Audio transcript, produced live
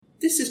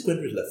This is Gwen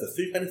Riddler for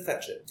Food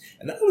Manufacture,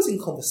 and I was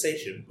in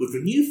conversation with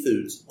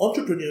ReNewFood's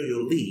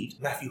entrepreneurial lead,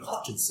 Matthew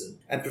Hutchinson,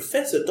 and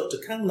Professor Dr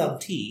Kang Lan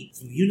Tee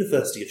from the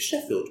University of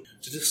Sheffield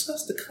to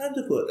discuss the kind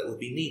of work that would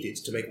be needed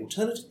to make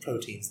alternative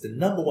proteins the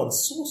number one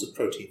source of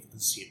protein for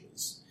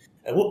consumers,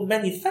 and what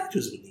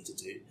manufacturers would need to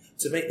do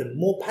to make them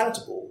more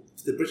palatable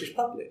to the British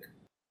public.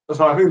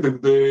 So I think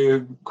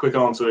the quick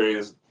answer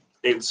is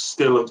it's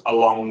still a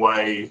long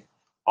way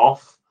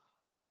off.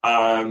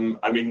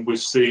 We've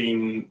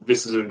seen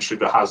this is an industry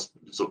that has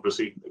sort of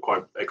received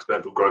quite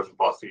exponential growth in the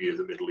past few years,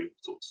 admittedly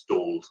sort of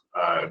stalled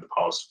in the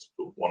past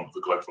one of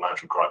the global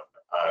financial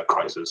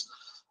crisis.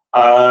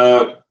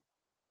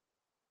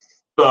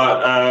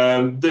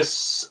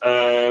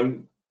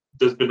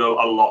 There's been a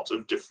lot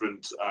of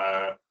different sort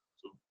of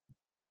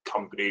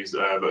companies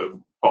that have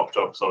popped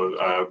up, sort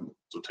of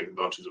taking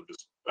advantage of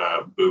this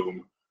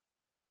boom.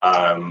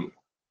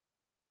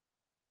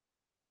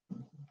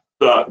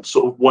 But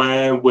sort of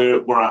where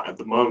we're at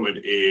the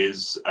moment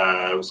is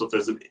there's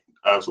a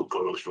sort of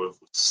coalition of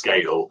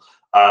scale.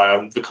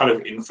 The kind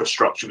of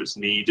infrastructure that's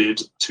needed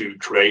to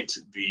create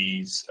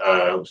these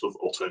sort of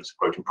alternative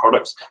protein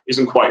products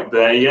isn't quite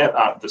there yet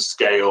at the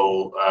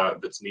scale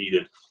that's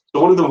needed.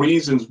 So one of the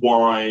reasons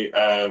why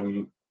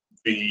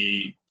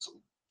the sort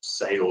of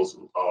sales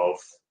of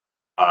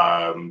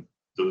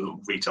the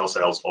retail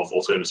sales of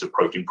alternative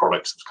protein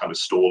products has kind of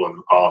stalled over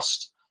the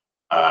past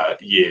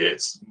year.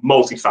 It's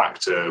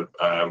multi-factor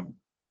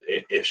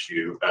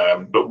issue,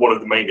 but one of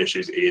the main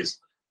issues is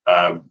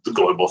the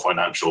global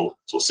financial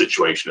sort of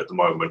situation at the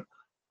moment.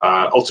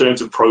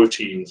 Alternative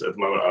proteins at the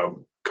moment are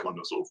kind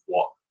of sort of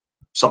what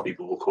some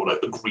people will call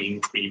it a green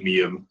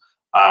premium,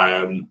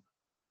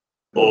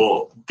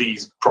 or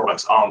these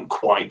products aren't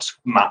quite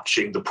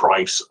matching the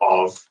price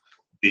of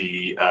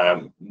the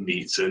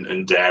meat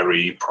and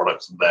dairy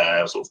products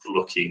they're sort of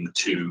looking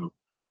to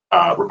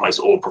replace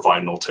or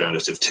provide an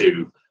alternative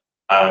to.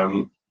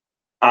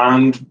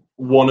 And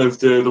one of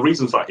the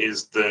reasons that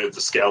is the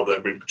scale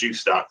they're being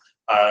produced at.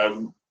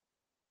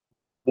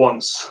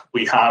 Once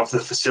we have the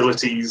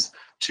facilities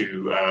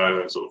to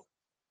sort of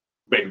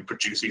maybe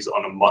produce these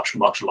on a much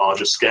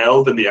larger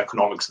scale, then the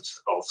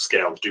economics of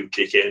scale do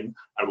kick in,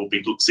 and we'll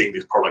be seeing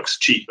these products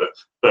cheaper.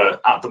 But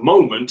at the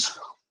moment,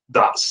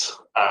 that's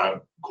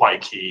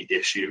quite a key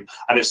issue,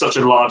 and it's such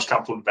a large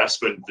capital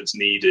investment that's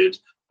needed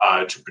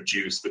to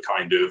produce the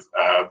kind of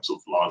sort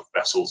of large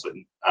vessels that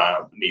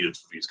needed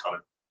for these kind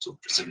of sort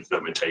of precision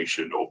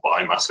fermentation or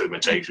biomass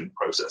fermentation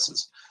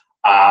processes.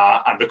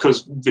 And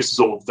because this is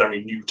all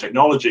very new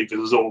technology, this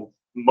is all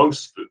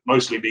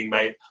mostly being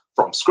made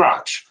from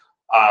scratch.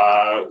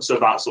 So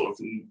that sort of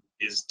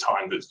is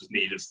time that's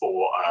needed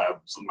for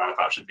some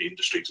manufacturing the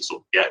industry to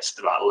sort of get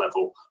to that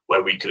level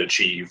where we can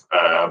achieve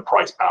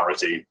price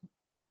parity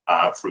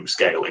through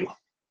scaling.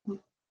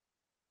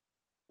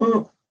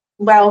 Well,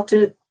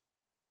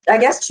 I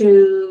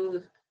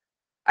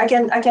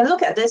can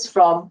look at this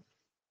from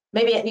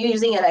maybe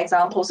using an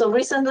example. So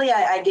recently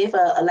I gave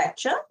a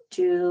lecture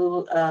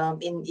to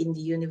in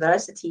the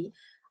university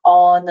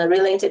on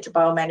related to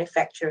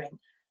biomanufacturing.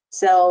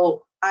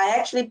 So I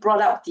actually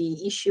brought up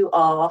the issue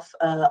of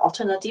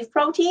alternative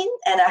protein,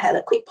 and I had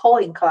a quick poll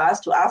in class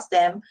to ask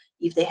them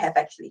if they have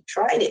actually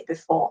tried it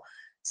before.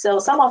 So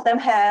some of them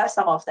have,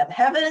 some of them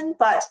haven't,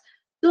 but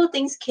two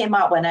things came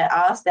up when I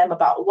asked them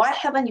about why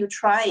haven't you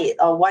tried it,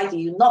 or why do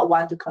you not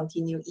want to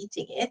continue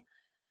eating it.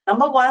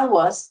 Number one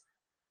was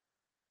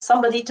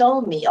somebody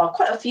told me, or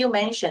quite a few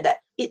mentioned,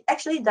 that it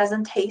actually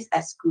doesn't taste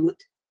as good.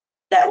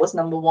 That was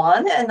number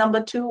one. And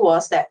number two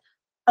was that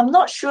I'm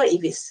not sure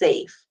if it's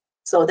safe.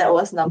 So that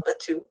was number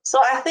two.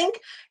 So I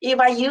think if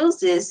I use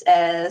this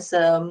as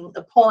a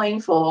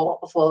point for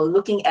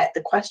looking at the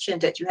question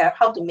that you have,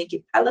 how to make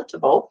it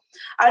palatable,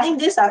 I think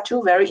these are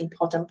two very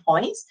important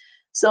points.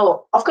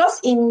 So of course,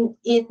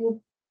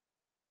 if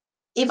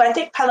I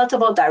take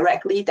palatable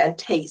directly, then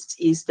taste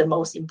is the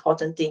most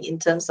important thing in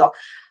terms of,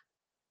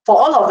 for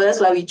all of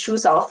us, when we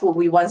choose our food,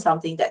 we want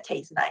something that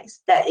tastes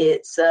nice. That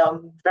it's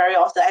very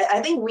often,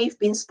 I think we've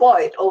been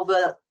spoiled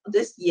over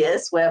these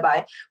years,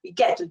 whereby we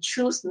get to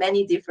choose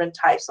many different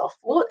types of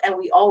food, and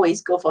we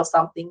always go for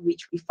something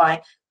which we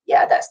find,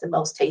 yeah, that's the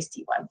most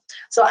tasty one.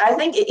 So I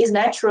think it is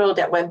natural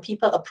that when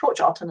people approach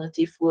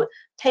alternative food,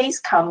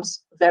 taste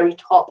comes very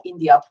top in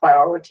their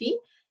priority.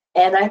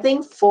 And I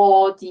think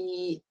for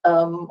the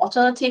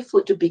alternative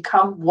food to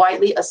become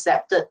widely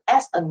accepted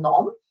as a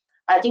norm,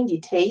 I think the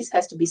taste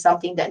has to be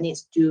something that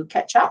needs to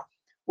catch up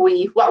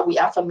with what we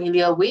are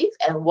familiar with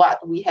and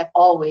what we have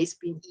always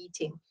been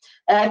eating.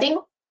 And I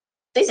think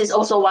this is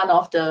also one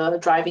of the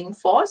driving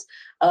force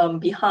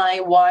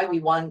behind why we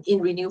want, in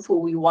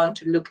ReNewFood, we want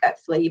to look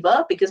at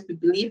flavor, because we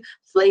believe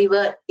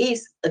flavor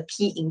is a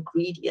key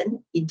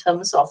ingredient in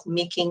terms of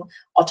making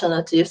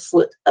alternative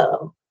food,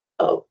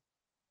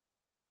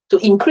 to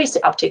increase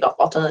the uptake of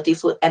alternative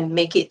food and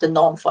make it the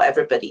norm for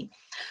everybody.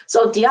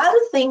 So the other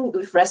thing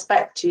with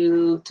respect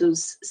to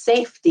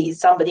safety,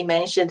 somebody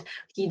mentioned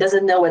he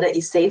doesn't know whether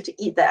it's safe to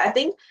eat that. I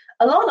think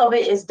a lot of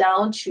it is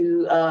down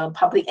to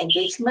public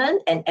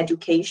engagement and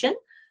education.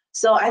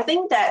 So I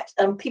think that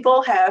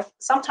people have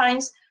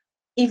sometimes,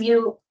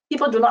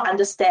 people do not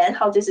understand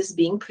how this is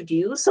being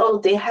produced, so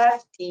they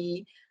have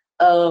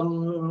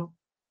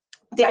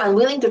they're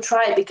unwilling to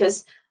try it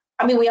because,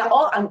 I mean, we are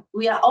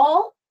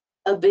all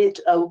a bit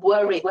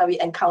worried when we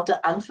encounter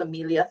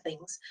unfamiliar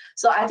things.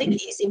 So I think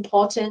it's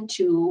important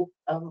to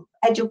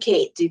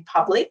educate the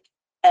public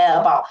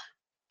about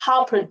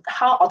how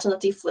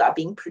alternative food are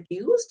being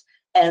produced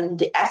and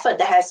the effort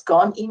that has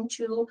gone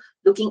into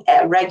looking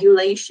at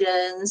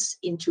regulations,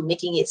 into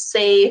making it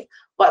safe,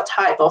 what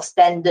type of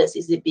standards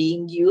is it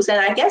being used.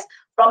 And I guess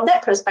from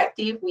that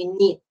perspective, we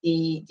need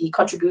the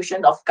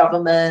contribution of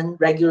government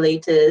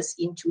regulators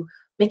into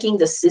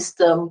making a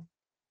system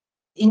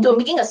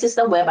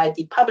whereby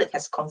the public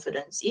has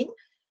confidence in.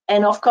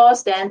 And of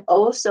course, then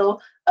also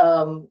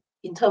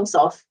in terms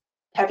of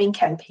having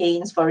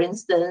campaigns, for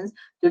instance,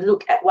 to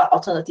look at what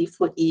alternative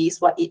food is,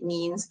 what it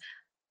means.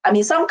 I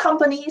mean, some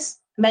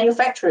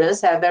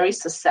manufacturers have very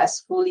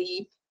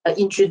successfully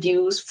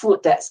introduced food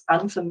that's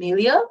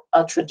unfamiliar.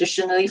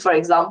 Traditionally, for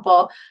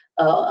example,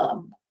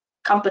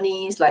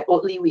 companies like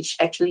Oatly, which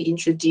actually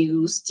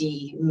introduced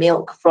the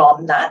milk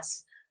from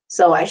nuts.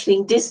 So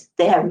actually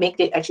they have made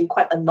it actually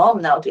quite a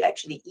norm now to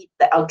actually eat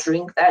that or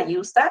drink that,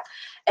 use that.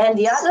 And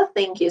the other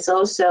thing is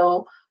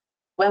also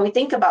when we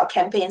think about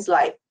campaigns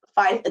like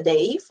 5 a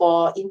day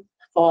for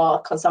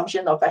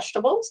consumption of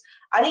vegetables,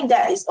 I think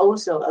that is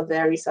also a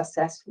very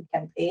successful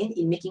campaign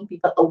in making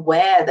people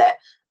aware that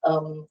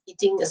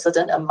eating a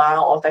certain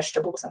amount of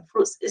vegetables and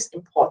fruits is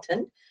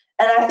important.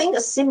 And I think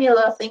a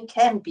similar thing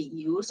can be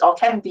used or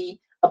can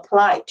be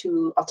applied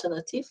to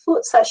alternative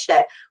food, such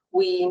that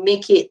we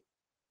make it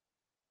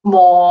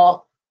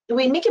more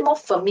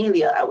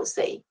familiar, I would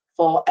say,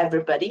 for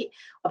everybody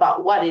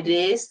about what it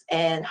is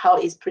and how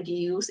it's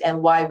produced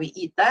and why we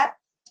eat that.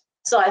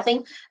 So I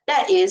think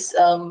that is,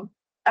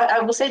 I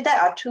would say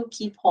that are 2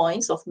 key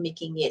points of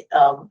making it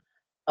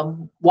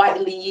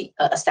widely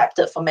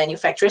accepted for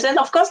manufacturers. And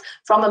of course,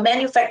 from a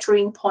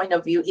manufacturing point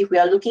of view, if we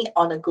are looking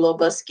on a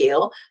global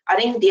scale, I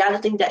think the other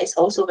thing that is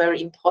also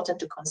very important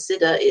to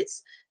consider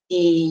is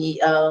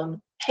the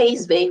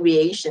taste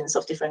variations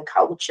of different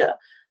culture.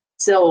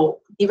 So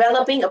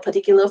developing a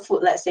particular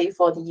food, let's say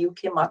for the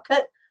UK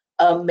market,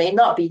 may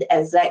not be the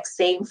exact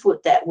same food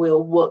that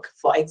will work,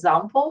 for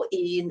example,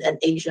 in an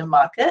Asian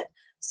market.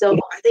 So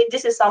I think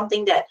this is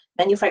something that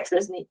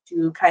manufacturers need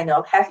to kind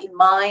of have in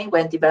mind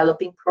when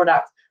developing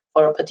products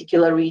for a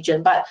particular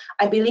region. But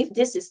I believe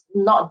this is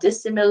not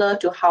dissimilar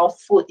to how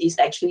food is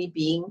actually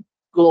being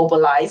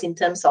globalized in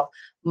terms of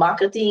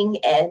marketing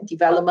and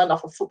development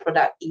of a food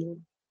product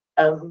in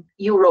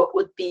Europe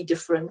would be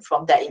different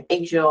from that in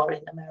Asia or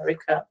in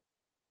America.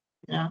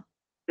 Yeah.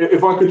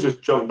 If I could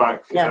just jump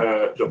back in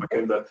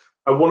there.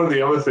 One of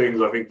the other things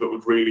I think that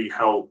would really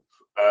help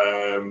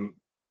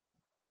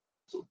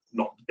sort of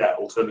not get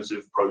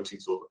alternative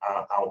proteins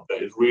out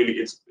there is really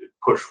it's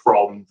push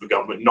from the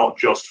government, not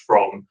just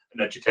from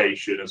an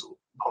education and sort of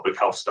public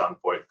health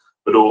standpoint,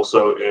 but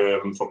also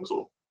from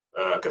sort of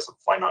I guess a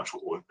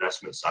financial or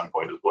investment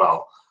standpoint as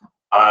well.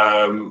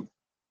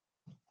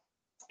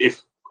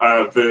 If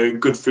the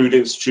Good Food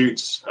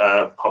Institute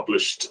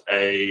published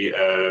a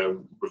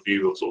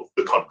review of sort of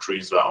the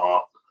countries that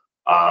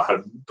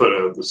have put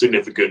a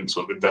significant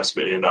sort of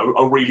investment in,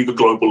 are really the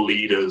global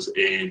leaders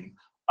in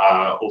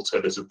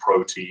alternative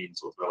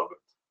proteins or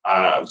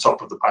development.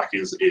 Top of the pack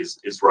is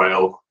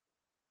Israel,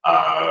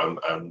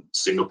 and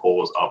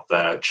Singapore's up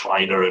there.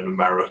 China and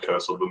America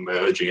sort of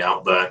emerging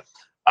out there.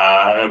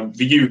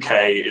 The UK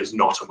is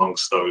not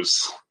amongst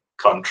those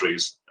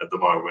countries at the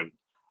moment.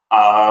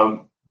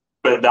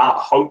 But that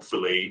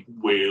hopefully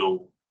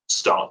will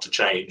start to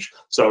change.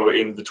 So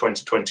in the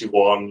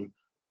 2021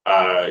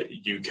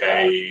 UK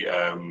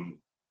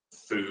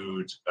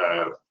food,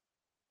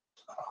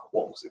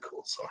 what was it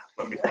called? Sorry,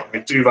 let me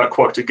do that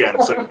quote again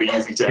so it'll be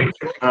easy to enter.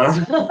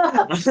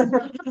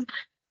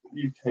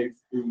 UK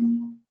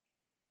food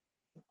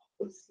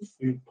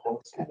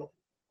policy.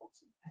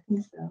 I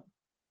think so.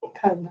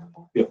 Can't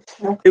remember. Yeah.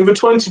 In the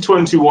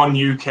 2021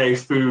 UK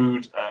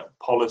food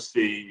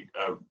policy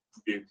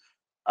review,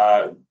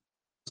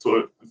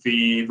 sort of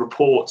the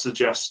report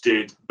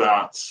suggested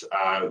that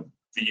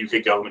the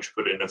UK government should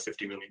put in a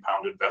 £50 million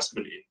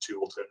investment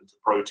into alternative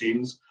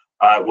proteins.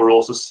 We're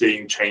also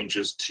seeing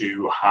changes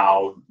to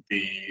how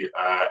the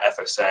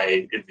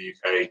FSA in the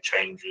UK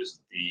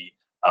changes the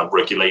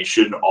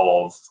regulation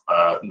of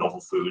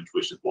novel foods,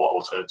 which is what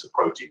alternative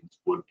proteins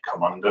would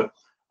come under.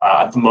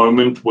 At the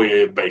moment,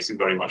 we're basing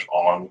very much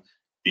on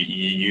the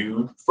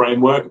EU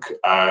framework,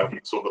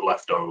 sort of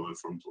leftover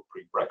from sort of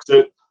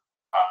pre-Brexit.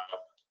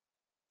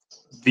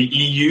 The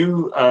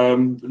EU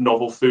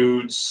novel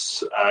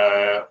foods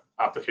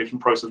application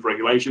process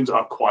regulations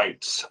are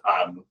quite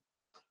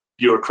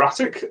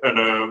bureaucratic and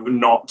are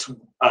not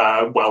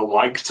well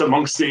liked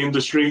amongst the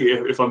industry,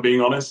 if I'm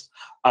being honest.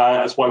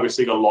 That's why we're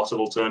seeing a lot of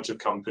alternative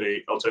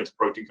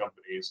protein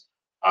companies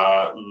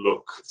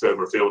look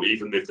further afield,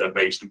 even if they're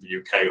based in the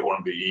UK or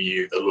in the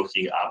EU. They're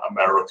looking at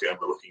America and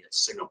they're looking at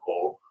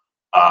Singapore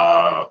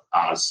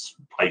as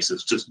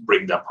places to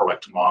bring their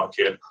product to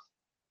market.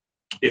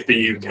 if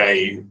the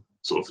UK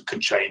sort of can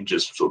change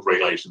its sort of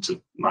regulation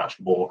to match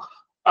more,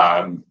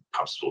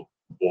 perhaps sort of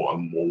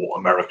what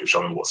America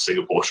showing, what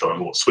Singapore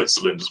showing, what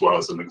Switzerland, as well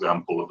as an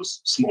example of a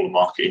smaller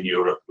market in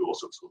Europe, who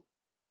also sort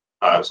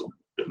of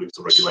loose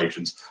the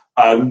regulations,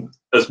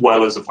 as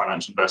well as a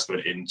financial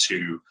investment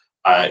into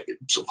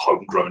sort of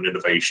homegrown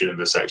innovation in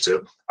the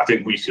sector. I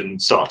think we can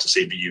start to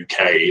see the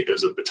UK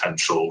as a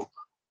potential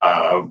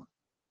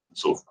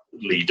sort of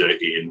leader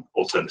in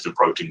alternative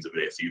proteins in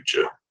the near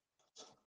future.